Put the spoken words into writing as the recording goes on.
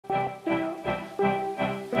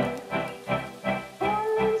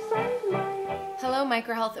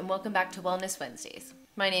MicroHealth, and welcome back to Wellness Wednesdays.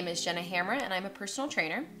 My name is Jenna Hammer and I'm a personal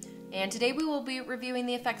trainer, and today we will be reviewing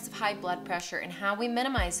the effects of high blood pressure and how we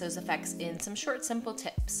minimize those effects in some short, simple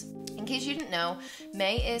tips. In case you didn't know,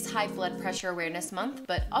 May is High Blood Pressure Awareness Month,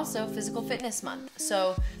 but also Physical Fitness Month.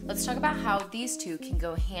 So let's talk about how these two can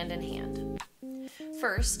go hand in hand.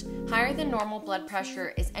 First, higher than normal blood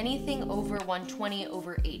pressure is anything over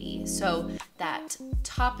 120/80. So that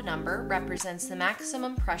top number represents the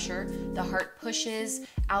maximum pressure the heart pushes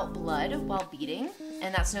out blood while beating,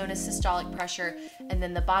 and that's known as systolic pressure. And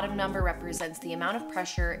then the bottom number represents the amount of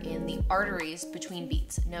pressure in the arteries between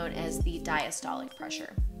beats, known as the diastolic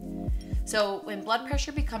pressure. So when blood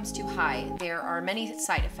pressure becomes too high, there are many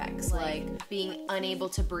side effects like being unable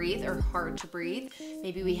to breathe or hard to breathe.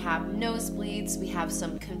 Maybe we have nosebleeds, we have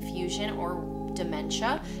some confusion or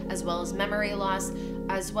dementia, as well as memory loss,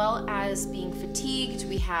 as well as being fatigued.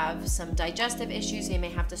 We have some digestive issues. You may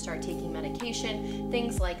have to start taking medication,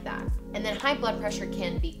 things like that. And then high blood pressure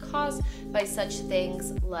can be caused by such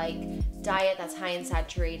things like diet that's high in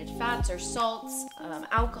saturated fats or salts,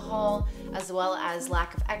 alcohol, as well as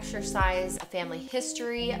lack of exercise, a family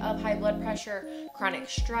history of high blood pressure, chronic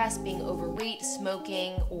stress, being overweight,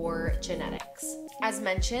 smoking, or genetics. As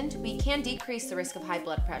mentioned, we can decrease the risk of high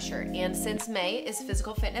blood pressure, and since May is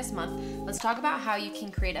Physical Fitness Month, let's talk about how you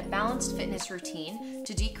can create a balanced fitness routine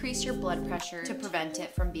to decrease your blood pressure to prevent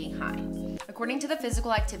it from being high. According to the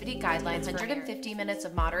Physical Activity Guidelines, 150 minutes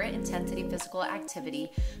of moderate intensity physical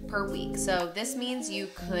activity per week. So this means you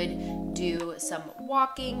could do some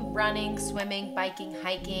walking, running, swimming, biking,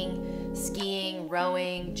 hiking, skiing,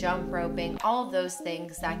 rowing, jump roping, all of those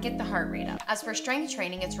things that get the heart rate up. As for strength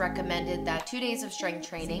training, it's recommended that 2 days of strength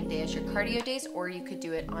training, day as your cardio days, or you could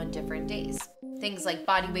do it on different days. Things like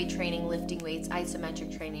body weight training, lifting weights,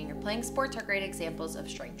 isometric training, or playing sports are great examples of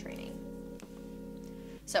strength training.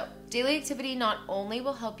 So, daily activity not only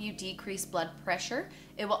will help you decrease blood pressure,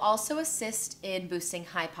 it will also assist in boosting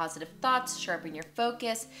high positive thoughts, sharpen your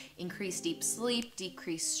focus, increase deep sleep,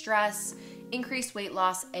 decrease stress, increase weight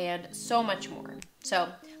loss, and so much more. So,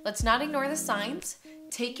 let's not ignore the signs.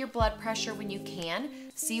 Take your blood pressure when you can,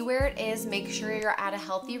 see where it is, make sure you're at a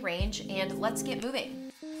healthy range, and let's get moving.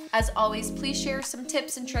 As always, please share some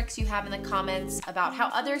tips and tricks you have in the comments about how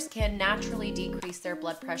others can naturally decrease their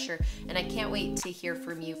blood pressure, and I can't wait to hear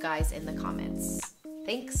from you guys in the comments.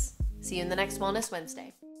 Thanks. See you in the next Wellness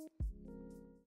Wednesday.